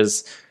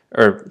advantages,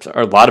 or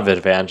a lot of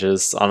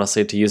advantages,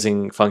 honestly, to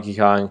using Funky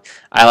Kong.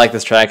 I like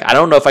this track. I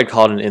don't know if I'd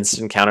call it an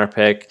instant counter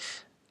pick.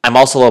 I'm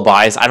also a little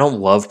biased. I don't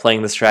love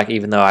playing this track,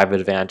 even though I have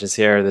advantages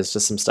here. There's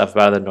just some stuff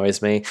about it that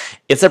annoys me.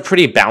 It's a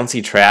pretty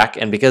bouncy track,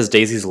 and because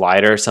Daisy's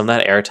lighter, some of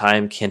that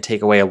airtime can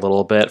take away a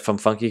little bit from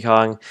Funky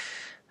Kong.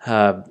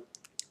 I'm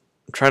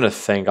trying to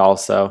think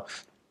also.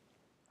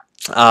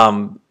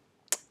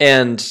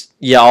 And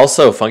yeah,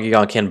 also Funky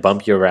Kong can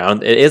bump you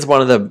around. It is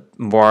one of the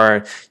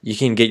more, you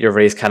can get your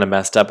race kind of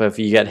messed up if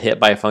you get hit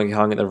by a Funky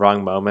Kong at the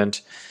wrong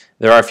moment.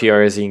 There are a few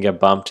areas you can get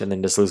bumped and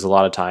then just lose a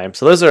lot of time.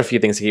 So those are a few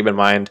things to keep in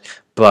mind.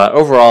 But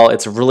overall,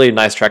 it's a really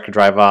nice track to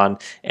drive on,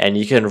 and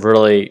you can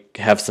really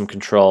have some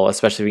control,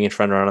 especially if you can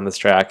front run on this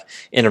track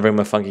in a room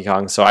with Funky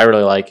Kong. So I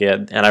really like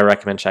it, and I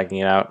recommend checking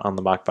it out on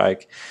the Mach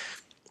Bike.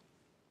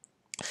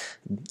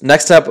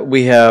 Next up,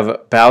 we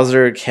have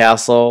Bowser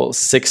Castle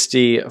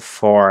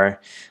 64,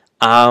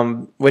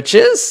 which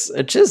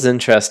is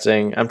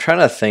interesting. I'm trying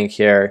to think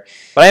here,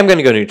 but I am going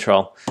to go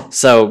neutral.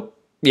 So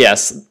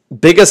yes,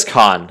 biggest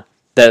con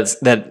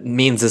that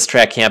means this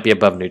track can't be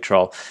above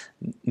neutral.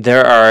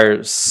 There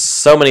are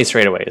so many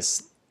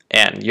straightaways,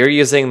 and you're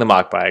using the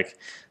Mach Bike,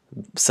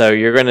 so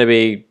you're going to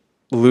be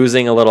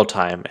losing a little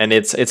time, and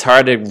it's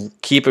hard to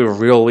keep a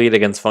real lead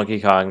against Funky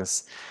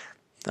Kongs.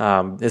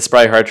 It's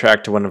probably a hard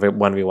track to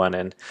 1v1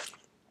 in.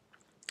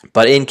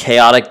 But in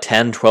chaotic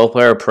 10,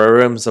 12-player pro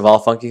rooms of all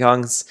Funky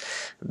Kongs,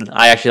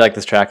 I actually like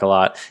this track a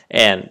lot.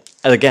 And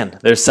again,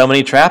 there's so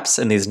many traps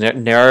in these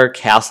narrow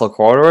castle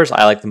corridors.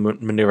 I like the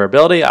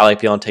maneuverability. I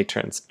like being able to take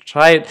turns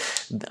tight.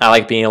 I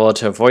like being able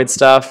to avoid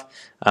stuff.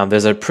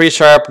 There's a pretty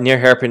sharp near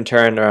hairpin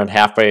turn around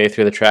halfway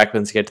through the track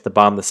once you get to the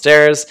bottom of the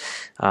stairs,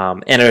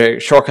 and a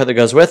shortcut that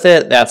goes with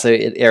it. That's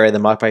an area the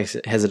Mach Bike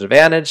has an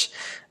advantage.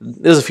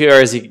 There's a few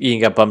areas you can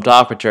get bumped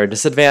off, which are a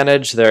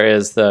disadvantage. There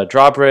is the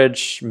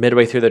drawbridge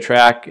midway through the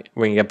track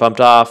where you get bumped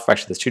off.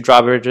 Actually, there's two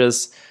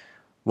drawbridges.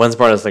 One's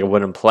more like a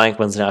wooden plank.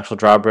 One's an actual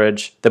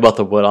drawbridge. They both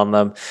have wood on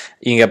them.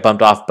 You can get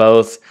bumped off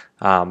both.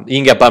 You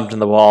can get bumped in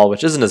the wall,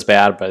 which isn't as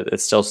bad, but it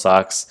still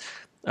sucks.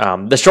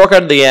 The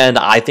shortcut at the end,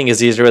 I think,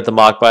 is easier with the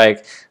Mach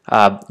Bike.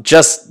 You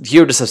just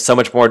have so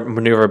much more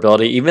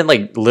maneuverability, even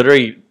like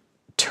literally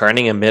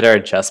turning in mid-air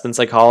adjustments,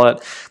 I call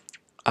it.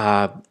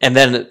 And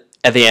then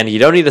at the end, you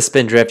don't need to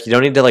spin drift. You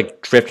don't need to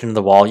like drift into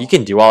the wall. You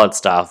can do all that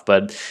stuff,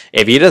 but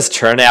if you just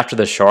turn after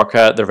the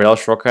shortcut, the rail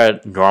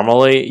shortcut,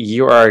 normally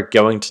you are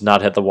going to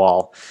not hit the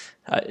wall.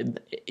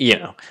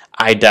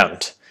 I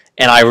don't.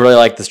 And I really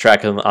like this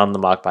track on the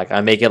Mach Bike.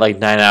 I make it like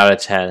 9 out of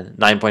 10,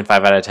 9.5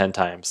 out of 10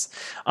 times.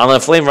 On the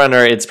Flame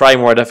Runner, it's probably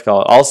more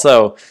difficult.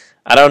 Also,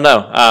 I don't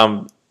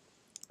know.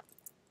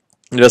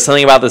 There's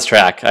something about this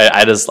track.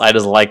 I just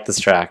like this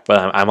track,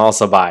 but I'm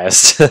also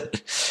biased.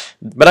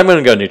 But I'm going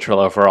to go neutral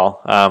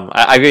overall.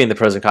 I agree in the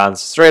pros and cons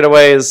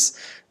straightaways,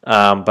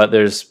 but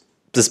there's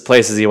just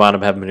places you want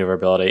to have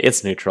maneuverability.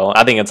 It's neutral.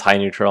 I think it's high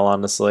neutral,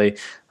 honestly.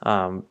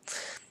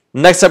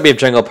 Next up, we have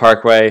Jungle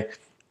Parkway,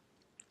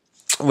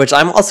 which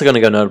I'm also going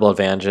to go notable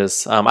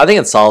advantages. I think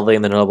it's solidly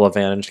in the notable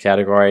advantage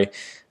category,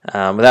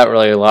 without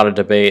really a lot of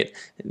debate.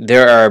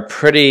 There are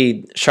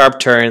pretty sharp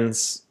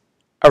turns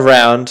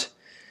around,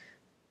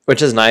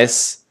 which is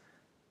nice.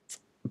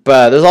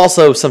 But there's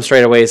also some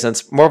straightaways, and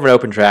it's more of an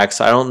open track,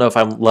 so I don't know if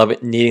I love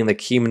it needing the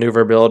key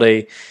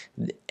maneuverability,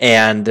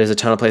 and there's a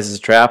ton of places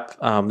to trap.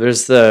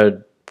 There's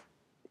the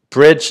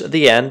bridge at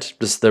the end,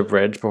 just the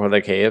bridge before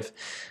the cave,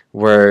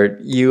 where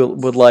you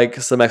would like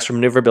some extra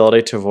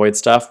maneuverability to avoid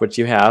stuff, which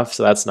you have,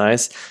 so that's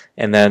nice.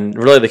 And then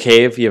really the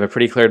cave, you have a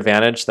pretty clear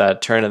advantage.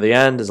 That turn at the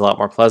end is a lot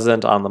more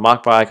pleasant. On the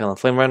Mach Bike, on the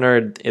Flame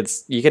Runner,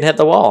 you can hit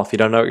the wall if you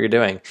don't know what you're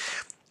doing.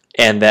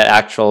 And that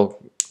actual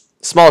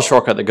small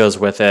shortcut that goes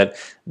with it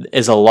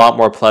is a lot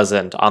more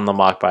pleasant on the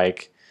Mach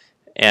Bike.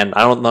 And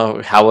I don't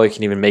know how well you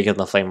can even make it in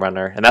the Flame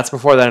Runner. And that's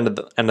before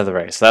the end of the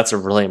race. So that's a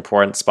really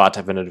important spot to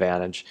have an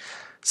advantage.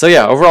 So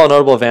yeah, overall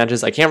notable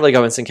advantages. I can't really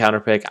go instant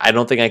counter pick. I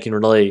don't think I can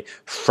really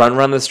front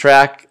run this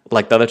track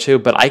like the other two,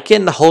 but I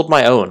can hold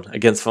my own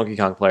against Funky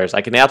Kong players.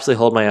 I can absolutely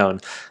hold my own.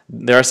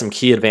 There are some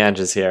key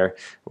advantages here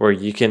where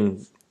you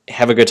can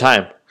have a good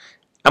time.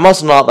 I'm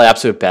also not the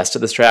absolute best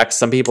at this track.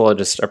 Some people are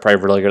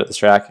probably really good at this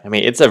track. I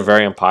mean, it's a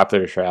very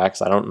unpopular track,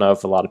 so I don't know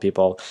if a lot of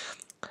people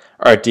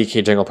are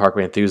DK Jungle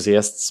Parkway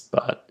enthusiasts,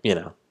 but,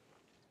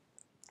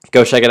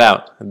 go check it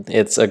out.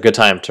 It's a good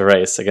time to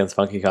race against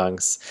Funky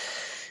Kongs.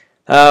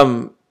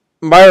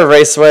 Mario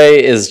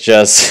Raceway is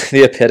just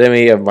the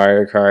epitome of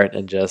Mario Kart,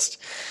 and it just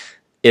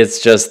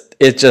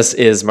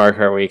is Mario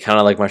Kart Wii, kind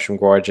of like Mushroom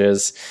Gorge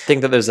is. I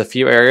think that there's a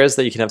few areas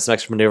that you can have some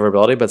extra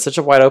maneuverability, but such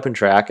a wide open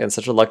track and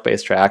such a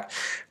luck-based track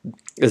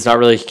is not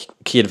really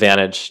key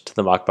advantage to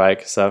the Mach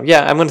Bike. So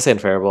yeah, I'm going to say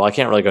unfavorable. I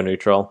can't really go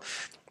neutral.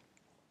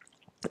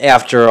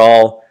 After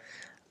all,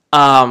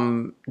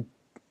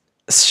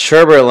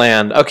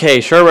 Sherberland.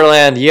 Okay,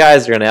 Sherberland, you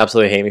guys are going to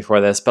absolutely hate me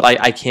for this, but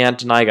I can't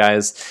deny,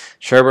 guys,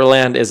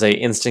 Sherberland is a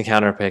instant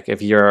counter pick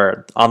if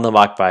you're on the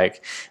Mach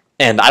Bike.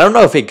 And I don't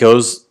know if it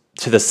goes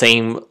to the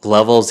same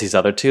level as these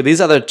other two.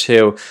 These other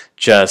two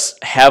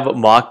just have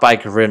Mach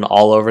Bike written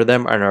all over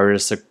them and are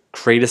just the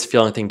greatest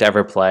feeling thing to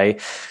ever play.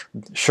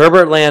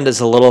 Sherberland is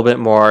a little bit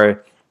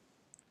more...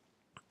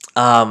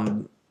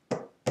 I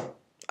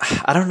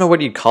don't know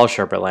what you'd call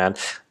Sherberland.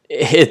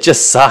 It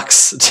just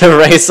sucks to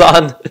race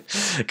on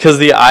because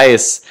the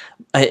ice,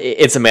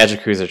 it's a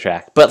Magic Cruiser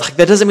track. But like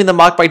that doesn't mean the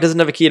Mach Bike doesn't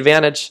have a key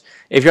advantage.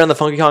 If you're on the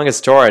Funky Kong,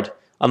 it's torrid.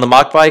 On the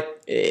Mach Bike,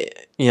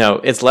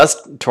 it's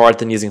less torrid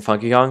than using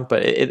Funky Kong,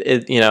 but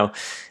it's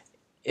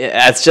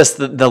just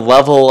the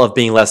level of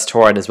being less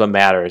torrid is what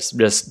matters.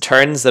 Just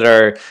turns that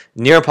are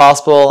near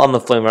impossible on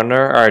the Flame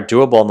Runner are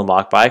doable on the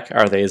Mach Bike.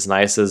 Are they as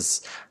nice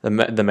as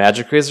the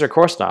Magic Cruiser? Of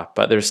course not,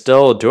 but they're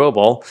still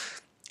doable.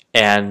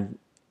 And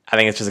I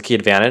think it's just a key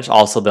advantage.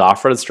 Also, the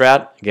off-road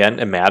strat, again,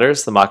 it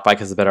matters. The Mach Bike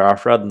has a better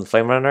off-road than the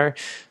Flame Runner.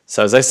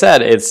 So as I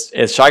said, it's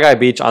Shy Guy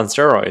Beach on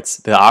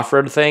steroids. The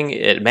off-road thing,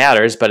 it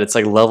matters, but it's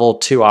like level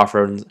 2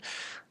 off-road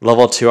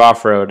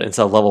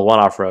instead of level 1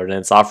 off-road, and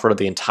it's off-road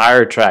the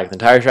entire track. The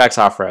entire track's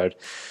off-road.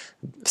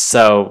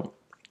 So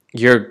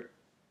you're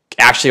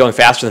actually going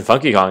faster than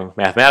Funky Kong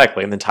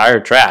mathematically in the entire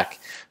track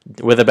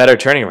with a better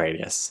turning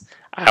radius.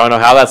 I don't know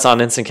how that's not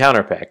an instant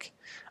counter pick.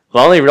 The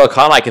only real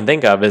con I can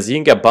think of is you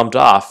can get bumped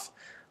off.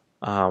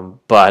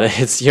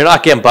 But you're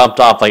not getting bumped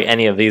off like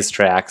any of these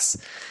tracks,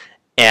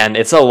 and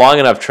it's a long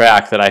enough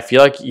track that I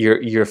feel like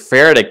you're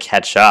fair to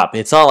catch up.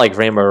 It's not like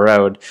Rainbow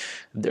Road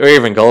or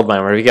even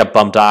Goldmine where if you get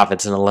bumped off,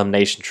 it's an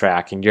elimination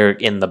track and you're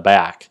in the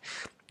back.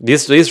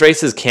 These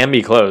races can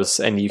be close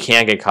and you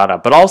can get caught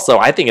up, but also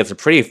I think it's a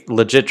pretty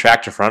legit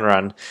track to front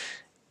run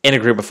in a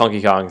group of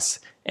Funky Kongs,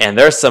 and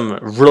there's some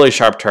really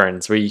sharp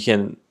turns where you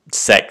can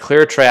set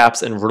clear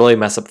traps and really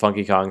mess up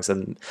Funky Kongs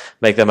and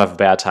make them have a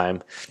bad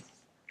time.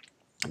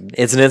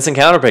 It's an instant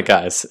counter pick,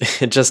 guys.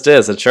 It just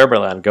is. It's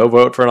Sherberland. Go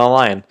vote for it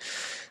online.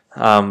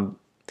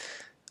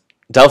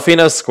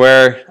 Delfino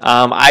Square.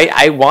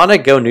 I want to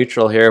go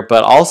neutral here,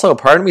 but also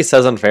part of me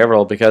says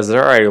unfavorable because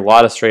there are a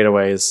lot of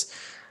straightaways.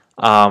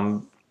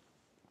 I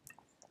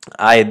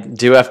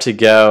do have to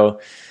go.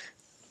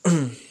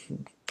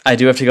 I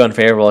do have to go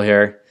unfavorable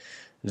here.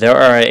 There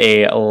are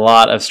a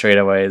lot of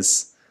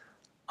straightaways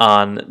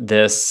on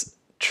this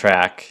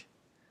track,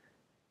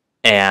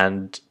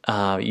 and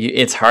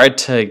it's hard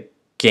to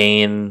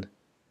gain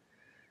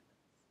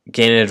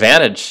an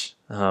advantage.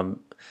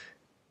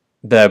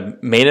 The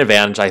main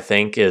advantage, I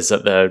think, is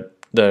that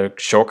the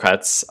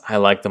shortcuts. I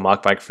like the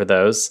Mach Bike for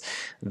those.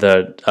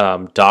 The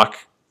dock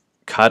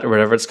cut or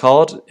whatever it's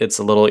called, it's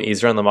a little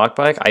easier on the Mach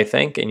Bike, I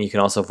think, and you can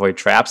also avoid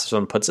traps if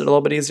someone puts it a little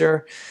bit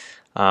easier.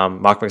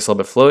 Mach Bike's a little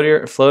bit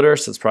floater,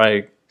 so it's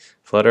probably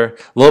a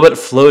little bit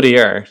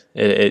floatier.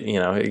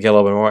 You get a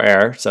little bit more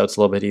air, so it's a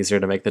little bit easier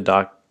to make the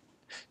dock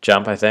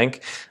jump, I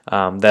think.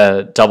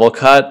 The double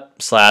cut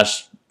 /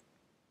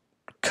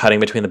 cutting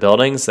between the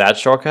buildings, that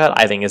shortcut,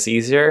 I think is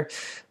easier.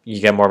 You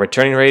get more of a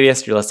turning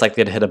radius, you're less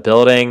likely to hit a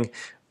building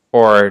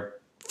or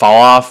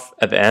fall off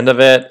at the end of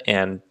it,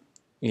 and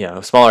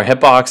smaller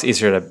hitbox,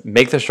 easier to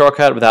make the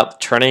shortcut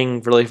without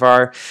turning really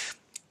far.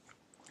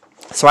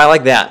 So I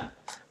like that.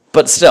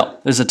 But still,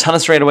 there's a ton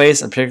of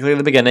straightaways, and particularly at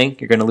the beginning,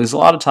 you're going to lose a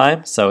lot of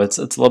time, so it's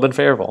a little bit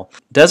favorable.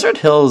 Desert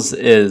Hills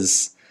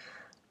is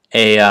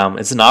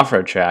it's an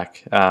off-road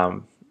track.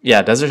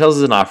 Desert Hills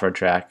is an off-road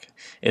track.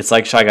 It's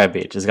like Shy Guy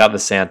Beach. It's got the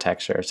sand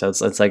texture, so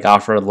it's like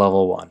off-road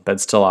level 1, but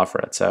it's still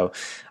off-road. So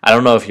I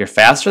don't know if you're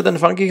faster than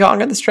Funky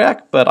Kong on this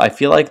track, but I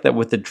feel like that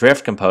with the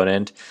drift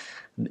component,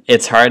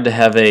 it's hard to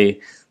have a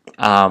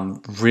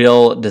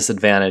real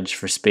disadvantage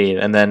for speed.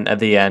 And then at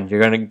the end,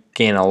 you're going to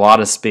gain a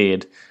lot of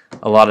speed,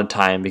 a lot of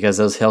time, because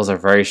those hills are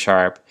very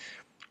sharp.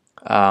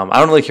 I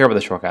don't really care about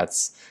the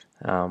shortcuts.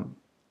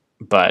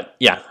 But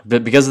yeah,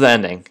 because of the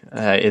ending,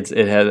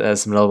 it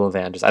has some notable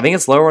advantages. I think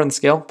it's lower in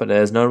scale, but it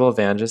has notable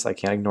advantages. I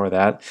can't ignore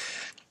that.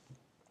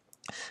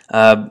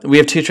 We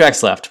have 2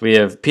 tracks left. We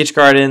have Peach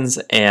Gardens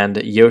and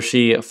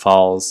Yoshi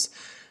Falls.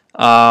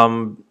 I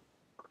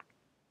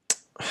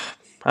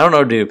don't know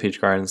what to do with Peach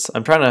Gardens.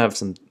 I'm trying to have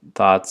some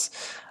thoughts.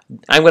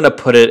 I'm going to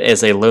put it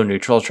as a low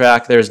neutral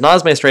track. There's not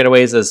as many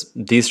straightaways as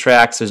these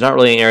tracks. There's not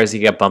really any areas you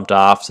get bumped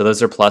off, so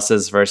those are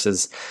pluses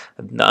versus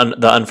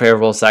the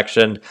unfavorable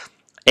section.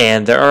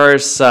 And there are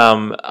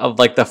some of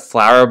like the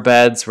flower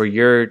beds where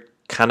you're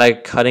kind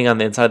of cutting on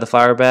the inside of the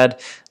flower bed.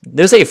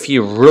 There's a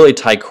few really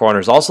tight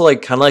corners. Also,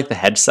 like kind of like the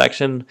hedge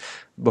section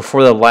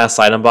before the last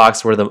item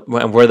box where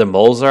the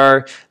moles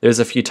are. There's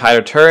a few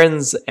tighter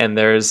turns, and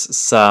there's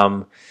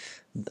some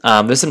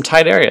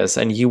tight areas,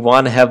 and you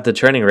want to have the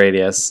turning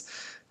radius.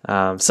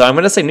 So I'm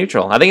going to say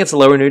neutral. I think it's a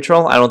lower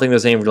neutral. I don't think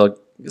there's any real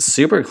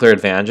super clear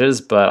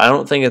advantages, but I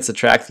don't think it's a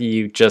track that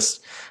you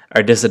just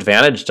are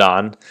disadvantaged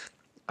on.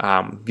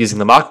 Using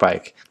the Mach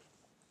Bike.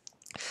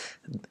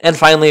 And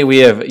finally, we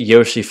have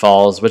Yoshi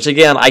Falls, which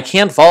again, I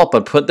can't fault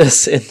but put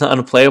this in the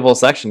unplayable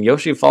section.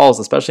 Yoshi Falls,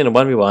 especially in a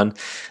 1v1,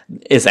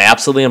 is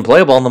absolutely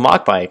unplayable on the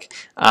Mach Bike.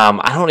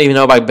 I don't even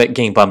know about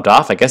getting bumped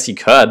off. I guess you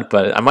could,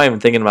 but I'm not even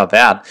thinking about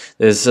that.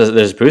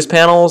 There's boost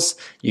panels.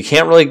 You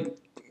can't really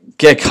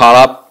get caught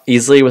up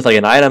easily with like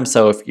an item,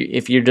 so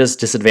if you're just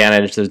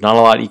disadvantaged, there's not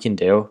a lot you can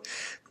do.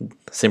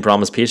 Same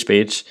problem as Peach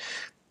Beach.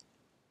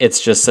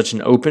 It's just such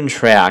an open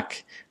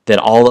track that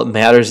all that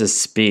matters is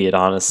speed,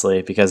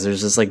 honestly, because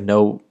there's just like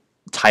no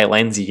tight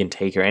lines you can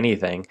take or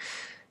anything.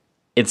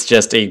 It's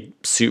just a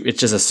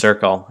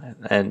circle,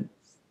 and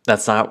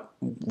that's not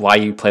why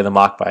you play the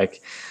Mach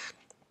Bike.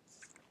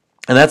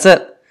 And that's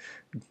it.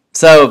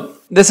 So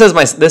this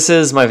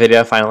is my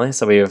video finally.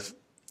 So we have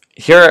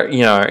here,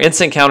 our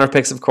instant counter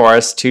picks, of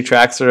course, 2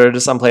 tracks that are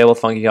just unplayable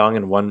Funky Kong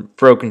and 1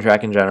 broken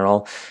track in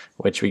general,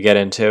 which we get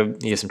into.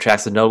 You have some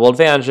tracks with notable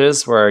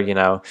advantages where,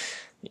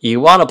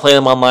 you want to play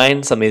them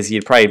online. Some of these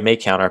you'd probably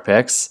make counter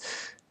picks.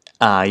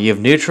 You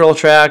have neutral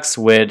tracks,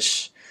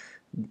 which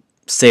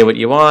say what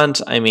you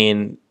want. I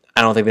mean,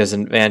 I don't think there's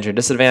an advantage or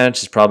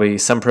disadvantage. There's probably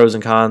some pros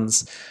and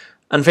cons.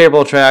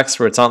 Unfavorable tracks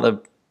where it's not the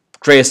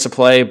greatest to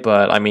play,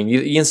 but I mean,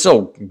 you can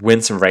still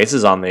win some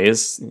races on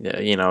these.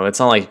 It's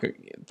not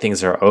like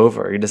things are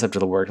over. You just have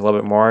to work a little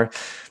bit more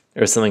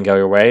or something go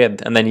your way.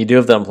 And then you do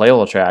have the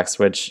unplayable tracks,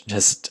 which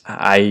just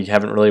I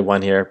haven't really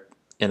won here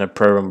in a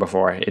program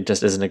before. It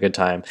just isn't a good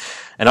time.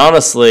 And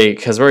honestly,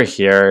 because we're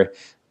here,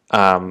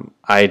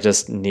 I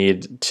just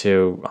need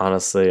to,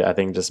 honestly, I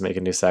think just make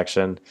a new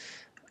section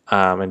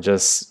and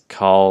just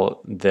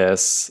call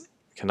this,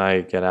 can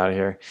I get out of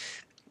here?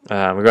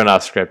 We're going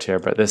off script here,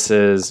 but this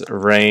is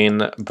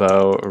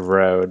Rainbow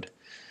Road.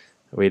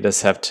 We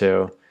just have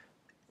to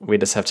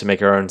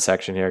make our own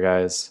section here,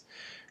 guys.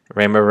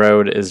 Rainbow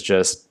Road is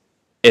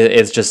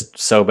it's just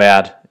so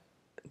bad.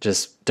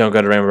 Just don't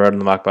go to Rainbow Road on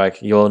the Mach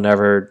Bike. You'll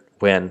never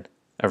win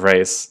a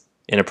race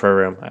in a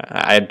program.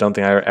 I don't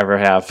think I ever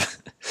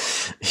have.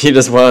 You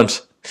just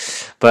won't.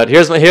 But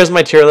here's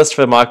my tier list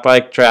for the Mach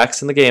Bike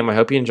tracks in the game. I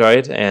hope you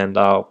enjoyed, and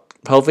I'll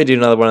hopefully do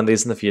another one of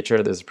these in the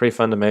future. This is pretty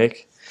fun to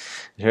make.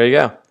 Here you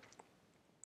go.